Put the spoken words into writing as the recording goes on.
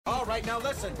right now.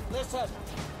 Listen.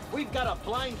 We've got a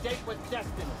blind date with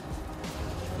Destiny.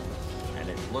 And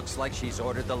it looks like she's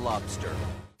ordered the lobster.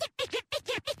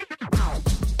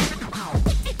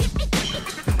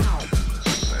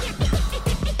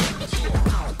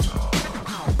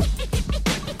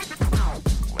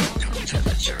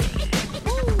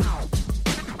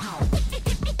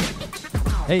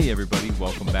 Hey everybody,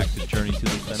 welcome back to Journey to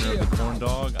the Center of the Corn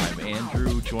Dog. I'm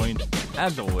Andrew, joined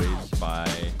as always by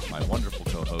my wonderful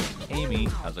co-host, Amy.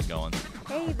 How's it going?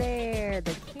 Hey there,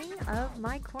 the king of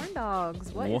my corn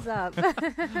dogs. What is up?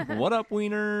 What up,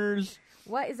 wieners?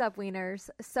 What is up, wieners?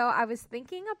 So I was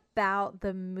thinking about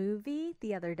the movie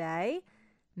the other day,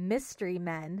 Mystery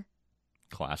Men.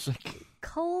 Classic.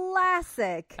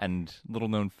 And little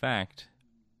known fact,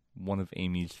 one of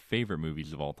Amy's favorite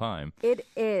movies of all time. It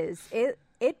is.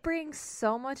 It brings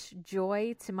so much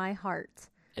joy to my heart.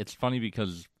 It's funny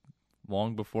because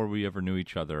long before we ever knew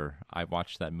each other, I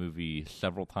watched that movie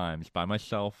several times by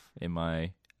myself in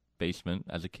my basement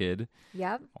as a kid.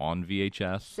 Yep. On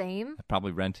VHS. Same. I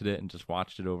probably rented it and just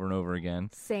watched it over and over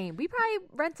again. Same. We probably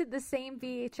rented the same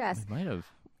VHS. We might have.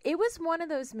 It was one of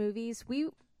those movies.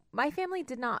 My family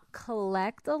did not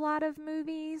collect a lot of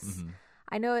movies. Mm-hmm.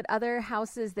 I know at other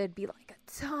houses there'd be like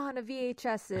a ton of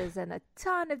VHSs and a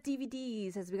ton of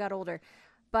DVDs as we got older.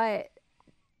 But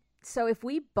so if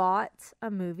we bought a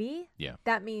movie,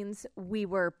 that means we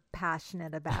were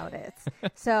passionate about it.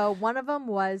 So one of them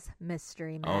was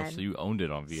Mystery Men. Oh, so you owned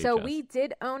it on VHS. So we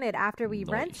did own it after we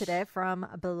rented it from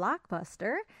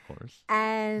Blockbuster. Of course.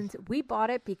 And we bought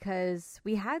it because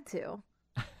we had to.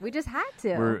 We just had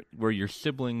to. Were your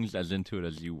siblings as into it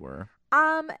as you were?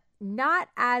 Not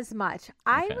as much. Okay.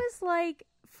 I was like,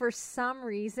 for some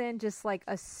reason, just like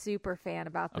a super fan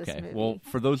about this movie. Well,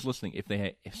 for those listening,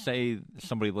 if say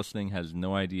somebody listening has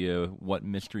no idea what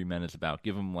Mystery Men is about,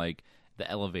 give them like the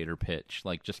elevator pitch,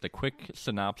 like just a quick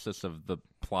synopsis of the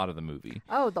plot of the movie.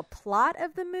 Oh, the plot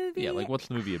of the movie? Yeah, like what's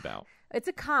the movie about? It's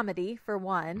a comedy, for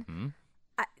one. Mm-hmm.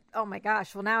 Oh my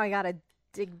gosh, well now I gotta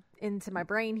dig into my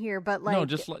brain here, but like... No,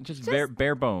 just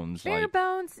bare bones. Bare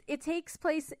bones. It takes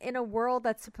place in a world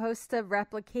that's supposed to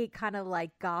replicate kind of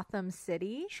like Gotham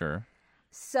City. Sure.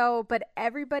 So, but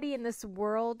everybody in this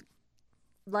world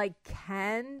like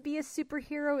can be a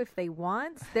superhero if they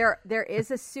want. There is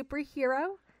a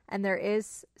superhero and there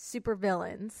is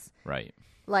supervillains. Right.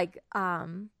 Like,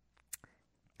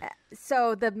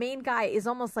 so the main guy is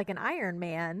almost like an Iron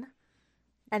Man.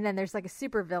 And then there's like a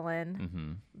supervillain.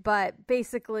 Mm-hmm. But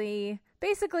basically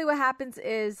what happens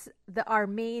is our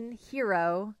main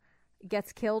hero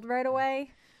gets killed right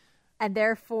away. And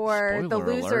therefore the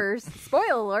losers,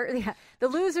 spoiler alert, the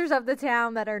losers of the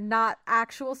town that are not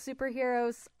actual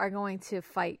superheroes are going to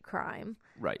fight crime.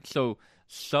 Right. So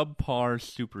subpar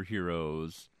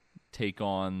superheroes take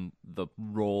on the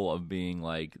role of being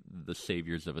like the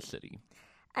saviors of a city.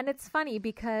 And it's funny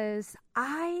because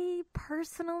I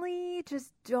personally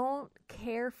just don't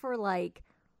care for like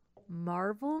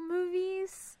Marvel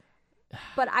movies,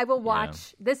 but I will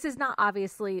watch. Yeah. This is not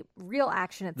obviously real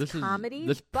action; it's comedy.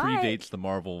 This predates the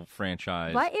Marvel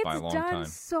franchise by a long time. But it's done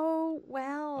so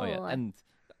well. Oh yeah, and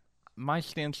my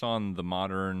stance on the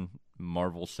modern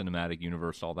Marvel Cinematic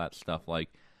Universe, all that stuff, like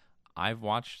I've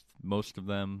watched most of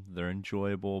them. They're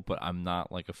enjoyable, but I'm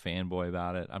not like a fanboy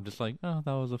about it. I'm just like, oh,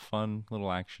 that was a fun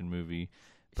little action movie.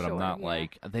 But I'm not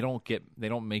like, they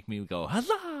don't make me go,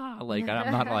 huzzah! Like,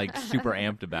 I'm not like super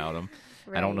amped about them.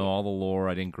 Right. I don't know all the lore.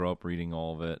 I didn't grow up reading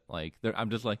all of it. Like, I'm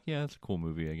just like, yeah, it's a cool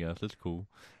movie, I guess. It's cool.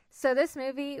 So this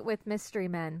movie with Mystery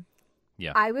Men,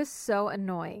 I was so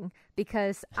annoying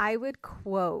because I would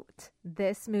quote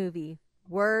this movie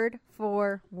word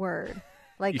for word.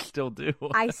 Like, you still do.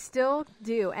 I still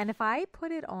do. And if I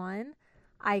put it on,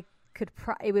 I could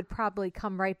it would probably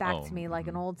come right back to me like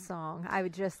an old song. I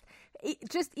would just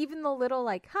even the little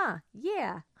like,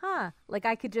 like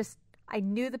I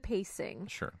knew the pacing.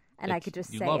 Sure. And I could just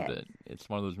say it. You loved it. It's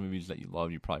one of those movies that you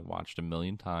love. You probably watched a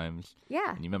million times.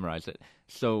 Yeah. And you memorized it.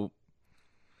 So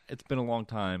it's been a long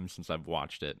time since I've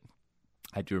watched it.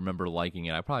 I do remember liking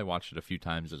it. I probably watched it a few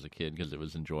times as a kid because it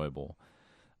was enjoyable.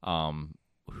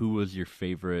 Who was your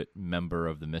favorite member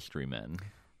of the Mystery Men?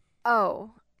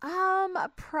 Oh,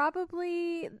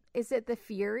 probably, is it the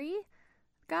Fury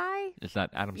guy? Is that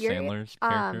Adam Sandler's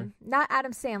character? Not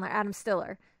Adam Sandler, Adam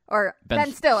Stiller. Or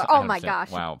Ben Stiller. Oh my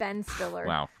gosh. Wow. Ben Stiller.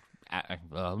 Wow.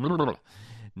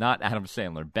 Not Adam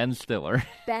Sandler. Ben Stiller.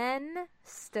 Ben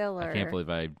Stiller. I can't believe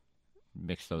I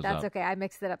mixed those up. That's okay. I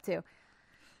mixed it up too.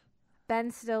 Ben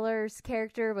Stiller's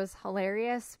character was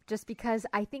hilarious just because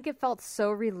I think it felt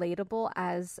so relatable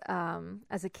as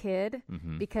a kid,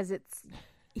 because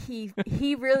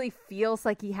he really feels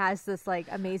like he has this like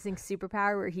amazing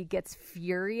superpower where he gets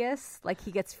furious. Like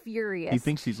he gets furious. He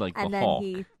thinks he's like and the then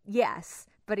Hulk. yes,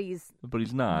 but he's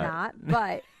not. not.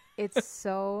 But it's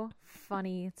so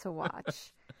funny to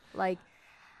watch. Like,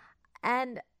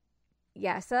 and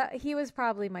yes, he was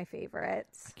probably my favorite.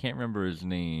 I can't remember his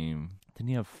name. Didn't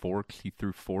he have forks? He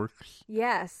threw forks.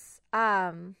 Yes.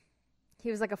 He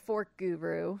was like a fork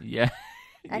guru. Yeah.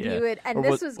 And yeah. he would, and or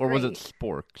this was, was or great. was it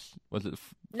sporks? Was it?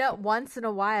 No, once in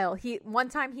a while. One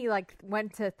time he like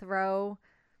went to throw,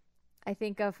 I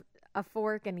think of a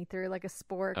fork, and he threw like a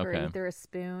spork or he threw a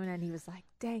spoon, and he was like,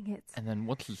 "Dang it!" And then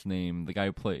what's his name? The guy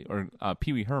who played, or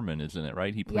Pee Wee Herman, isn't it?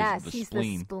 Right? He plays the he's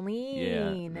spleen. the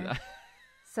spleen. Yeah.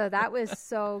 So that was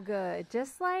so good,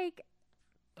 just like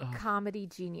comedy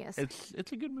genius.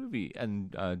 It's a good movie,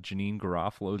 and Janine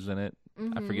Garofalo's in it.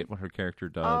 Mm-hmm. I forget what her character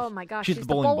does. Oh my gosh, she's the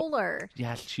bowling bowler.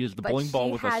 Yes, she is the But bowling ball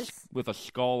she with has- with a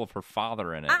skull of her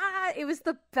father in it. It was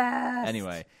the best.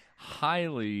 Anyway,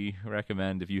 highly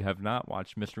recommend if you have not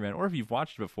watched Mystery Man, or if you've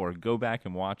watched it before, go back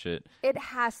and watch it. It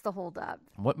has to hold up.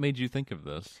 What made you think of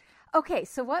this? Okay,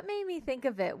 so what made me think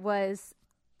of it was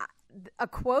a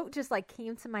quote just like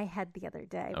came to my head the other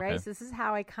day, Okay. right? So this is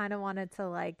how I kind of wanted to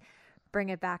like bring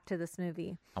it back to this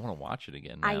movie. I want to watch it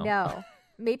again now. I know.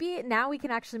 Maybe now we can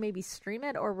actually maybe stream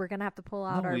it, or we're gonna have to pull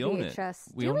out our we own it.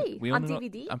 VHS. We Do own- we own on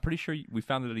it DVD? I'm pretty sure we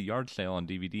found it at a yard sale on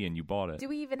DVD, and you bought it. Do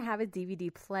we even have a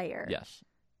DVD player? Yes.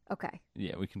 Okay.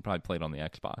 Yeah, we can probably play it on the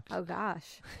Xbox. Oh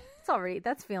gosh,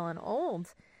 that's feeling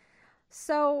old.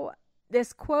 So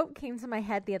this quote came to my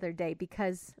head the other day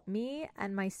because me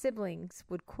and my siblings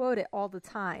would quote it all the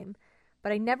time,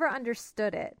 but I never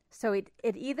understood it. So it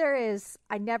either is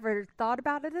I never thought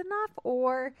about it enough,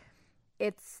 or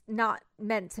it's not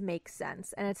meant to make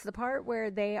sense. And it's the part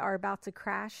where they are about to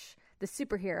crash, the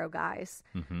superhero guys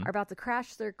are about to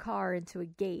crash their car into a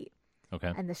gate.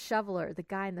 Okay. And the shoveler, the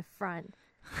guy in the front,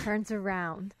 turns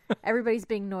around. Everybody's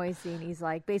being noisy, and he's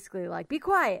like, basically like, "Be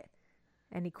quiet."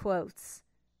 And he quotes,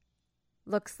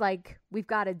 "Looks like we've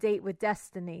got a date with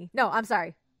destiny." No, I'm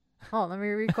sorry. Hold on, let me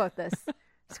requote this.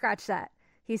 Scratch that.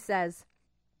 He says,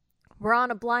 "We're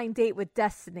on a blind date with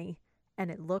destiny,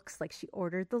 and it looks like she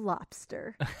ordered the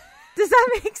lobster." Does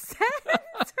that make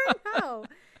sense or no?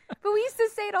 But we used to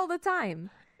say it all the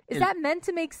time. Is that meant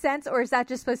to make sense, or is that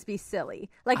just supposed to be silly?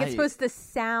 Like it's supposed to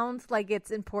sound like it's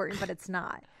important, but it's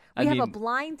not. We have a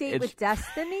blind date with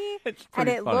destiny, and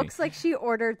it looks like she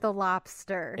ordered the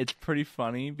lobster. It's pretty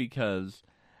funny because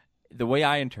the way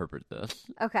I interpret this,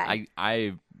 Okay.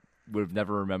 I would have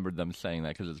never remembered them saying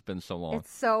that because it's been so long. It's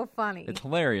so funny. It's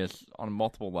hilarious on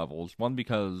multiple levels. One,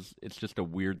 because it's just a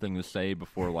weird thing to say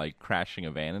before like crashing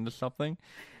a van into something.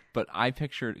 But I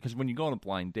pictured, because when you go on a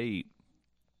blind date,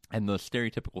 and the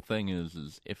stereotypical thing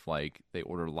is if like they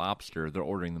order lobster, they're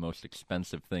ordering the most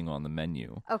expensive thing on the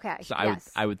menu. Okay. So yes.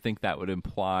 I would think that would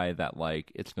imply that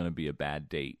like it's going to be a bad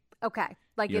date. Okay.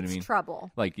 Like You know what it's I mean?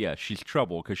 trouble. Like, yeah, she's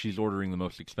trouble because she's ordering the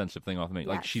most expensive thing off the menu.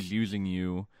 Like Yes. she's using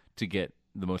you to get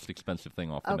the most expensive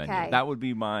thing off the Okay. menu. That would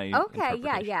be my Okay, yeah,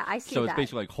 interpretation. yeah, I see So it's that.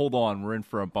 basically like, hold on, we're in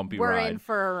for a bumpy We're ride. in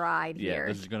for a ride yeah, here.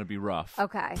 this is going to be rough.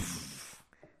 Okay.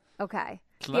 Okay.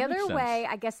 So The that other makes sense. way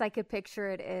I guess I could picture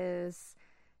it is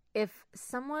if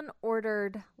someone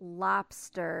ordered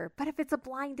lobster, but if it's a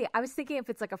blind date, I was thinking if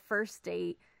it's like a first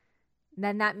date,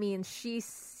 then that means she's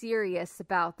serious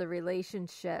about the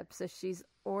relationship. So she's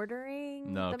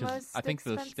ordering No, the because most I think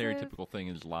the expensive? stereotypical thing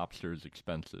is lobster is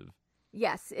expensive.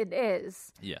 Yes, it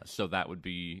is. Yeah, so that would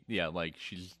be, like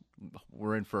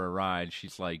we're in for a ride.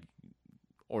 She's like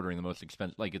ordering the most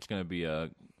expensive, like it's going to be a,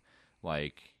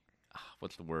 like,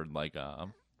 what's the word? Like,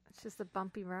 It's just a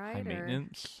bumpy ride. high or...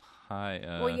 maintenance?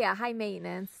 Well, yeah, high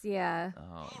maintenance. Yeah.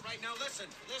 All right, now listen.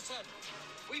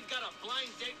 We've got a blind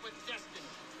date with destiny.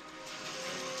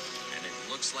 And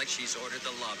it looks like she's ordered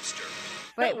the lobster.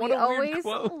 But What we a weird always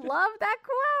quote. love that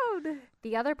quote.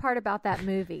 The other part about that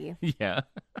movie Yeah.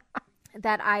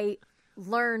 that I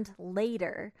learned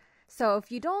later. So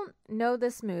if you don't know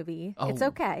this movie, it's Oh,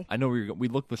 okay. I know we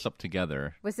looked this up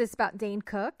together. Was this about Dane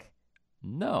Cook?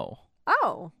 No.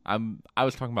 Oh, I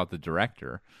was talking about the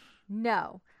director.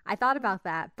 no. I thought about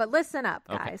that. But listen up,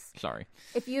 Okay, guys. sorry.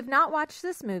 If you have not watched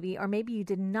this movie, or maybe you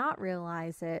did not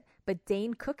realize it, but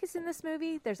Dane Cook is in this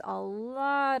movie, there's a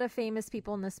lot of famous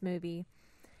people in this movie.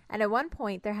 And at one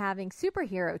point, they're having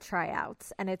superhero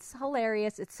tryouts, and it's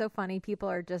hilarious. It's so funny. People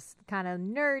are just kind of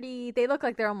nerdy. They look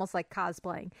like they're almost like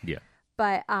cosplaying. Yeah.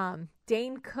 But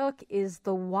Dane Cook is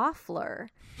the waffler.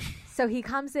 So he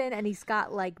comes in and he's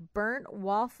got like burnt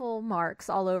waffle marks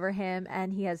all over him,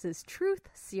 and he has his truth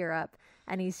syrup,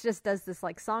 and he's just does this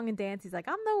like song and dance. He's like,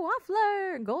 "I'm the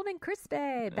waffler, golden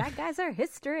crispy, bad guys are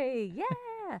history,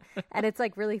 yeah." yeah. And it's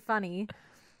like really funny.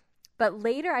 But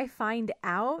later I find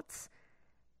out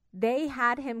they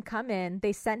had him come in.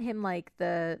 They sent him like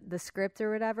the script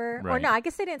or whatever. Or Right. no, I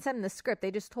guess they didn't send him the script.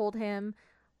 They just told him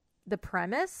the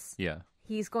premise. Yeah.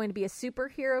 He's going to be a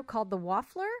superhero called the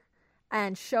Waffler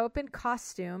and show up in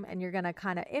costume and you're going to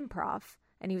kind of improv.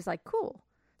 And he was like, cool.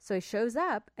 So he shows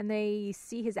up and they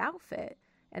see his outfit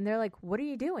and they're like, what are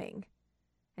you doing?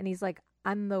 And he's like,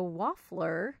 I'm the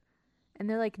Waffler. And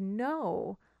they're like,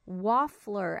 no,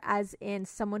 Waffler as in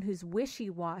someone who's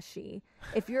wishy-washy.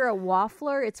 If you're a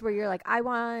Waffler, it's where you're like, I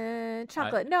want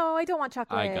chocolate. No, I don't want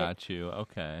chocolate. I got you.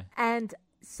 Okay. And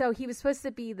so he was supposed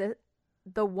to be the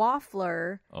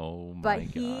Waffler, Oh my but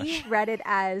gosh. he read it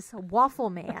as Waffle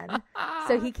Man.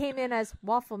 So he came in as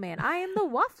Waffle Man. I am the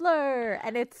Waffler.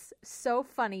 And it's so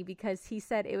funny because he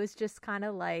said it was just kind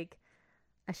of like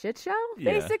a shit show,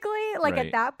 Yeah, basically. Like right.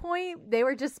 at that point, they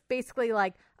were just basically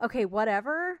like, okay,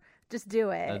 whatever, just do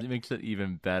it. That makes it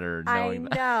even better I knowing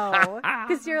that. know.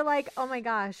 Because you're like, oh my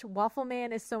gosh, Waffle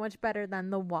Man is so much better than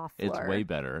the Waffler. It's way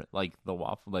better. Like the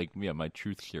waffle, like, yeah, my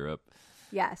truth syrup.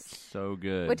 Yes. So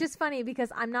good. Which is funny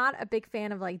because I'm not a big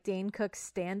fan of like Dane Cook's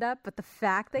stand up, but the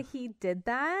fact that he did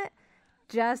that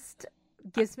just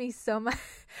gives me so much.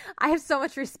 I have so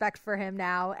much respect for him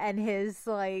now and his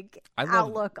like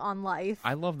outlook on life.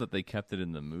 I love that they kept it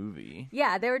in the movie.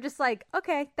 Yeah, they were just like,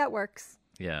 okay, that works.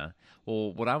 Yeah.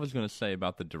 Well, what I was going to say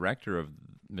about the director of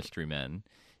Mystery Men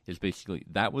is basically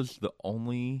that was the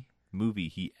only movie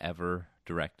he ever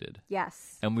directed.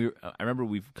 Yes. And I remember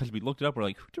because we looked it up, we're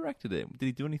like, who directed it? Did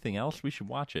he do anything else? We should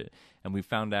watch it. And we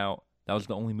found out that was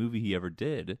the only movie he ever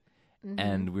did. Mm-hmm.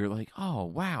 And we were like, oh,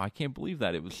 wow, I can't believe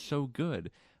that. It was so good.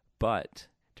 But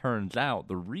turns out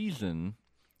the reason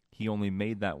he only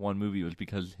made that one movie was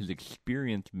because his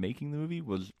experience making the movie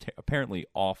was apparently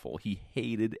awful. He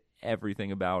hated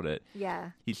everything about it.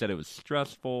 Yeah. He said it was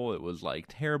stressful. It was like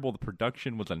terrible. The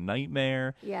production was a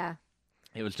nightmare. Yeah.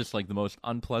 It was just like the most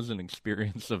unpleasant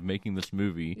experience of making this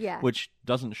movie, Yeah. which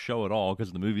doesn't show at all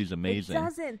because the movie's amazing. It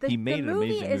doesn't. He made the an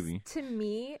movie amazing is, movie. To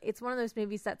me, it's one of those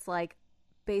movies that's like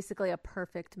basically a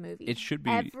perfect movie. It should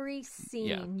be. Every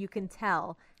scene you can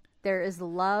tell there is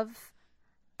love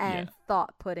and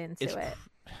thought put into it.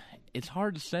 It's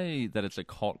hard to say that it's a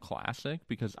cult classic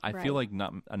because I feel like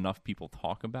not enough people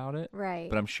talk about it. Right.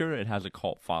 But I'm sure it has a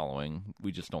cult following.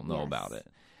 We just don't know about it.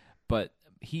 But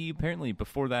he apparently,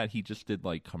 before that, he just did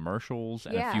like commercials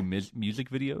and a few music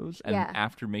videos. And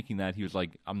after making that, he was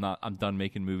like, I'm done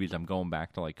making movies. I'm going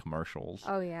back to like commercials.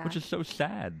 Oh, yeah. Which is so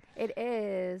sad. It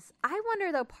is. I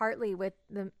wonder, though, partly with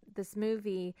this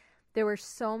movie, there were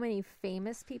so many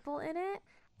famous people in it.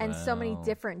 And so many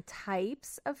different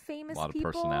types of famous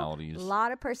people. A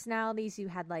lot of personalities. You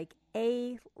had like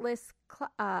A-list,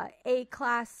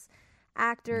 A-class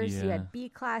actors. Yeah. You had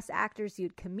B-class actors. You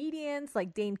had comedians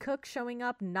like Dane Cook showing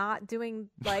up, not doing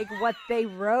like what they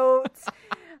wrote.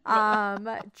 I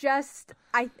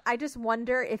just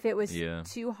wonder if it was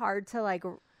too hard to like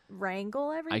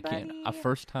wrangle everybody. A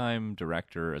first-time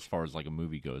director, as far as like a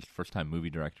movie goes, first-time movie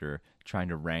director trying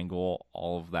to wrangle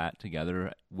all of that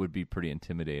together would be pretty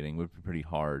intimidating, would be pretty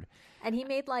hard. And he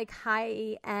made like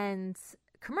high-end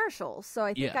commercials. So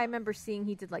I think I remember seeing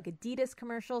he did like Adidas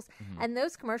commercials. Mm-hmm. And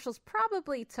those commercials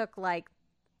probably took like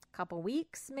a couple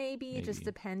weeks, maybe, just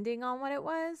depending on what it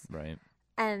was. Right.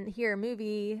 And here, a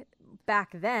movie back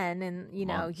then, and you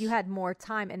know, Months. you had more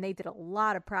time, and they did a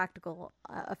lot of practical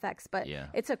effects, but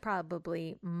it took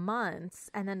probably months,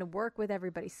 and then to work with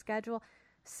everybody's schedule.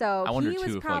 So he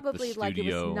was probably like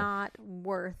it was not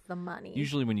worth the money.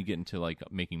 Usually, when you get into like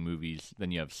making movies, then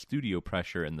you have studio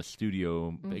pressure, and the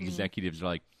studio executives are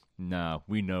like, "Nah,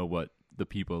 we know what the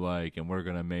people like, and we're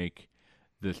gonna make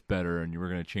this better, and we're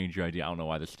going to change your idea." I don't know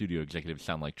why the studio executives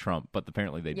sound like Trump, but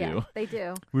apparently they do. They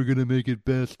do. We're going to make it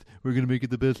best. We're going to make it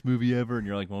the best movie ever. And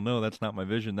you're like, well, no, that's not my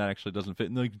vision. That actually doesn't fit.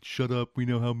 And like, shut up. We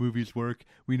know how movies work.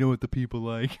 We know what the people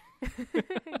like.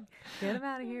 Get him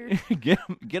out of here. Get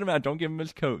him out. Don't give him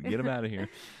his coat. Get him out of here.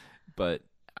 But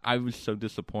I was so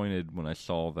disappointed when I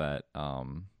saw that,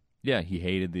 he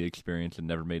hated the experience and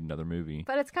never made another movie.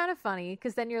 But it's kind of funny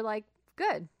because then you're like,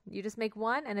 good. You just make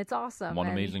one and it's awesome. One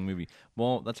amazing movie.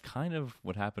 Well, that's kind of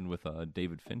what happened with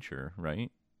David Fincher,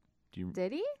 right?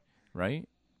 Did he? Right?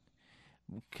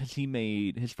 Because he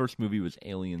made his first movie was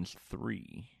Aliens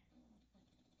 3.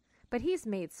 But he's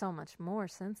made so much more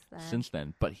since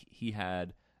then. But he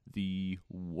had the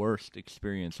worst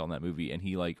experience on that movie, and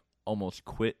he like almost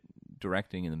quit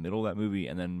directing in the middle of that movie,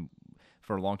 and then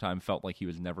for a long time felt like he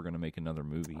was never going to make another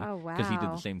movie. Oh, wow. Because he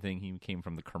did the same thing. He came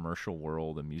from the commercial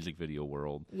world and music video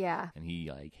world. Yeah. And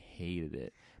he like hated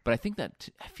it. But I think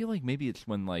I feel like maybe it's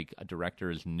when like a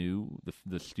director is new,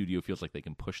 the studio feels like they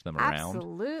can push them around.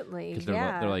 Absolutely, Because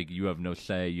yeah. they're like, you have no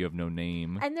say, you have no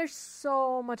name. And there's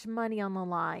so much money on the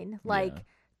line. Like,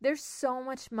 there's so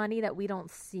much money that we don't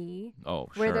see. Oh,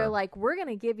 where they're like, we're going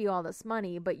to give you all this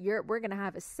money, but we're going to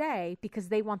have a say because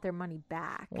they want their money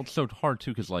back. Well, it's so hard,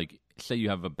 too, because, like, say you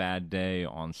have a bad day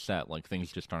on set, like,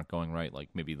 things just aren't going right. Like,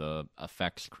 maybe the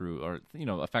effects crew, or,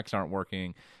 effects aren't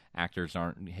working, actors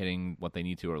aren't hitting what they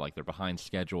need to, or, like, they're behind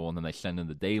schedule, and then they send in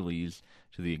the dailies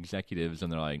to the executives,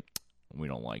 and they're like, we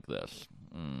don't like this.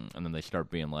 And then they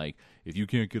start being like, if you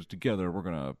can't get it together, we're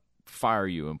going to fire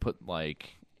you and put,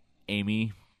 like,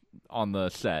 Amy on the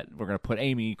set. We're going to put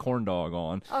Amy Corndog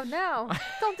on. Oh, no.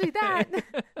 Don't do that.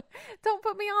 Don't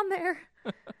put me on there.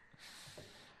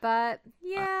 But,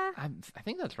 yeah. I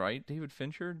think that's right. David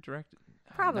Fincher directed.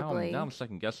 Probably. Now I'm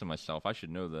second guessing myself. I should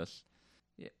know this.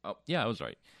 Yeah, I was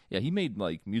right. Yeah, he made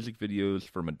like music videos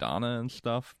for Madonna and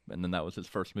stuff, and then that was his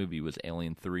first movie was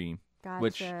Alien 3, Gotcha.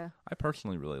 which I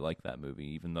personally really like that movie,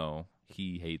 even though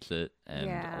he hates it and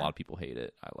a lot of people hate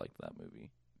it. I liked that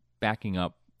movie. Backing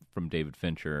up from David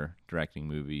Fincher directing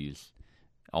movies,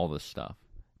 all this stuff.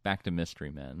 Back to Mystery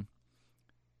Men.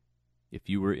 If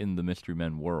you were in the Mystery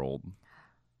Men world,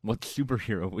 what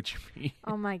superhero would you be?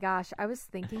 Oh my gosh, I was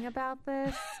thinking about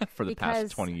this for the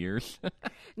past 20 years.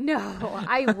 No,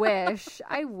 I wish.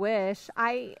 I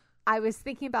was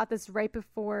thinking about this right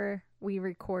before we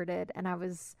recorded, and I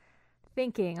was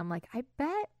thinking, I'm like, I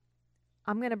bet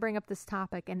I'm going to bring up this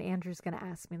topic and Andrew's going to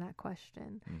ask me that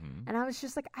question. Mm-hmm. And I was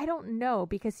just like, I don't know,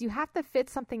 because you have to fit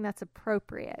something that's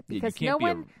appropriate. Because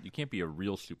you can't be a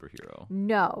real superhero.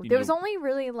 No. There was only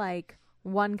really like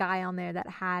one guy on there that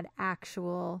had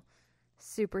actual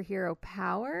superhero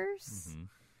powers, mm-hmm.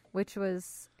 which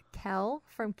was Kel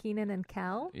from Kenan and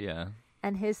Kel. Yeah.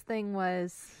 And his thing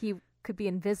was he could be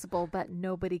invisible, but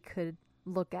nobody could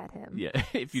look at him. Yeah.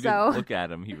 If you didn't look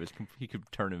at him, he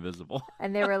could turn invisible.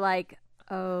 And they were like,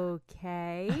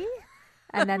 okay.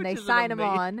 And then they sign him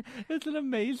on. It's an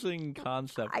amazing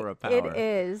concept for a power. It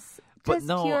is. But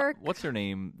no, what's her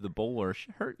name? The bowler.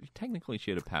 Technically,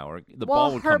 she had a power. The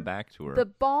ball would come back to her. The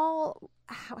ball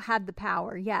had the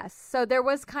power, yes. So there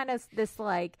was kind of this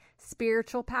like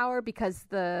spiritual power because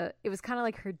it was kind of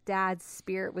like her dad's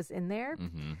spirit was in there.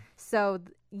 Mm-hmm. So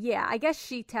yeah, I guess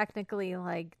she technically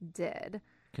like did.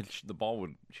 Because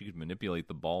she could manipulate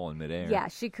the ball in midair. Yeah,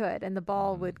 she could, and the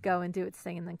ball would go and do its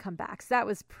thing and then come back. So that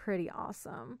was pretty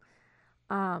awesome.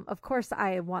 Of course,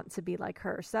 I want to be like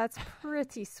her, so that's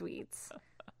pretty sweet.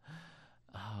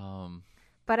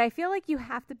 But I feel like you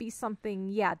have to be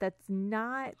something, that's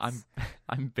not.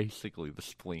 I'm basically the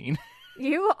spleen.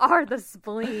 You are the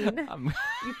spleen.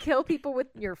 You kill people with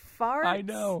your farts. I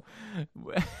know.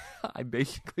 I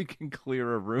basically can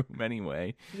clear a room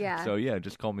anyway. Yeah. So yeah,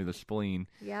 just call me the spleen.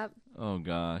 Yep. Oh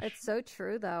gosh. It's so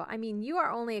true, though. I mean, you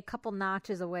are only a couple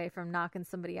notches away from knocking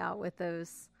somebody out with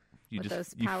those. You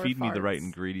feed me the right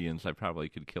ingredients, I probably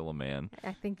could kill a man.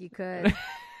 I think you could.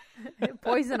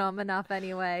 Poison them enough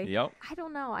anyway. Yep. I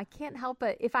don't know. I can't help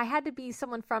it. If I had to be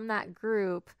someone from that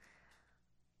group,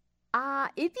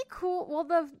 it'd be cool.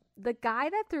 Well, the guy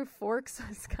that threw forks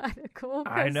was kind of cool.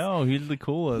 I know. He's the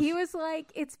coolest. He was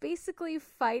like, it's basically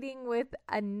fighting with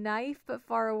a knife but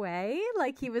far away.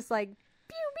 Like, he was like, pew,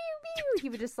 pew, pew. He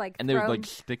would just like and they would like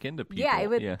stick into people.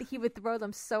 Yeah, he would throw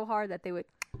them so hard that they would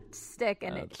stick,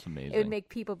 and it would make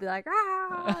people be like,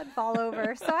 and fall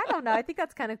over. So I don't know. I think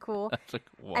that's kind of cool. That's a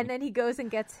cool one. And then he goes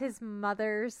and gets his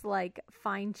mother's like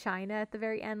fine china at the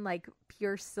very end, like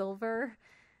pure silver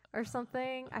or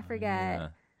something. I forget. Yeah.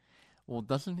 Well,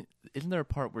 isn't there a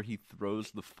part where he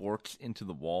throws the forks into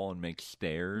the wall and makes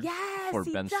stairs for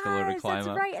Ben Stiller to climb up?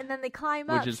 That's right. And then they climb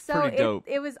up. Which is pretty dope.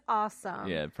 It was awesome.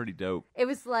 Yeah, pretty dope. It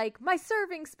was like my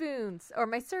serving spoons or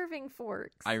my serving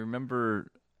forks. I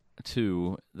remember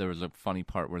too, there was a funny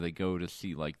part where they go to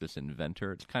see like this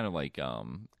inventor. It's kind of like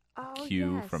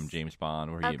Q from James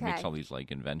Bond, where he makes all these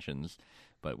like inventions,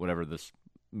 but whatever this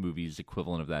movie's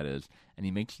equivalent of that is, and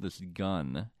he makes this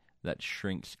gun that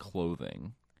shrinks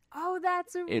clothing. Oh,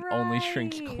 that's right. It only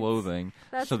shrinks clothing.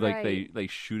 That's so like right. they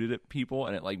shoot it at people,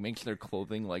 and it like makes their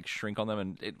clothing like shrink on them,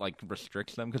 and it like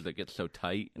restricts them because it gets so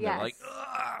tight. And they're like,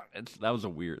 ugh! That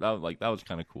was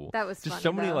kind of cool. That was just funny,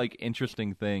 so many though. like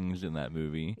interesting things in that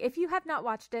movie. If you have not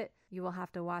watched it, you will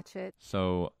have to watch it.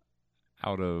 So,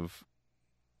 out of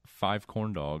 5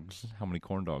 corn dogs, how many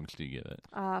corn dogs do you give it?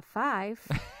 5.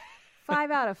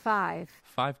 5 out of 5.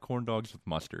 5 corn dogs with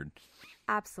mustard.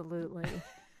 Absolutely.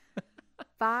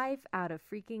 5 out of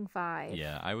freaking 5.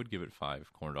 Yeah, I would give it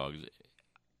 5 corn dogs.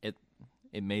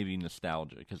 It may be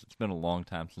nostalgia because it's been a long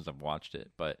time since I've watched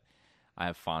it, but I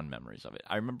have fond memories of it.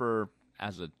 I remember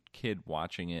as a kid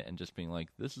watching it and just being like,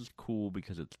 this is cool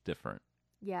because it's different.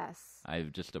 Yes.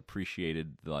 I've just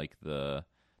appreciated like the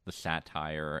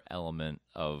satire element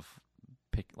of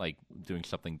doing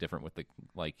something different with the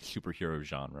like superhero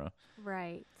genre.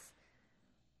 Right.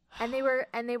 And they were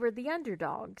the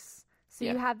underdogs. So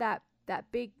Yeah. you have that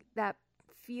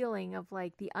feeling of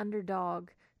like the underdog,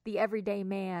 the everyday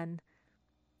man.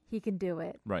 He can do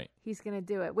it. Right. He's going to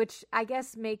do it, which I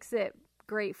guess makes it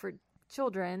great for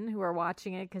children who are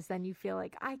watching it, because then you feel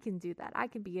like I can do that. I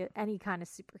can be any kind of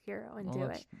superhero and do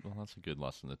it. Well, that's a good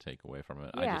lesson to take away from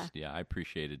it. Yeah. I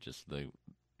appreciated just the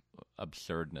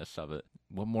absurdness of it.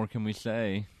 What more can we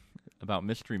say about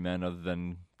Mystery Men other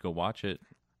than go watch it?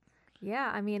 Yeah,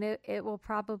 I mean it will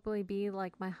probably be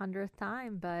like my 100th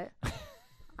time, but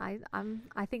I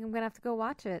think I'm gonna have to go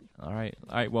watch it. All right.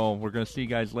 Well, we're gonna see you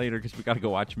guys later because we got to go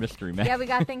watch Mystery Men. Yeah, we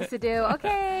got things to do.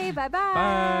 Okay, bye.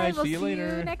 Bye. We'll See you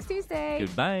later. next Tuesday.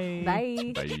 Goodbye.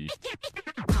 Bye. Bye.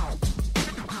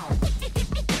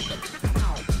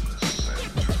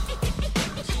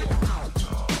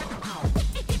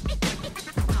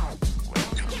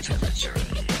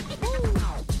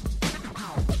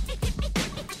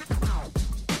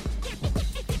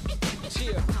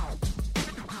 Cheer.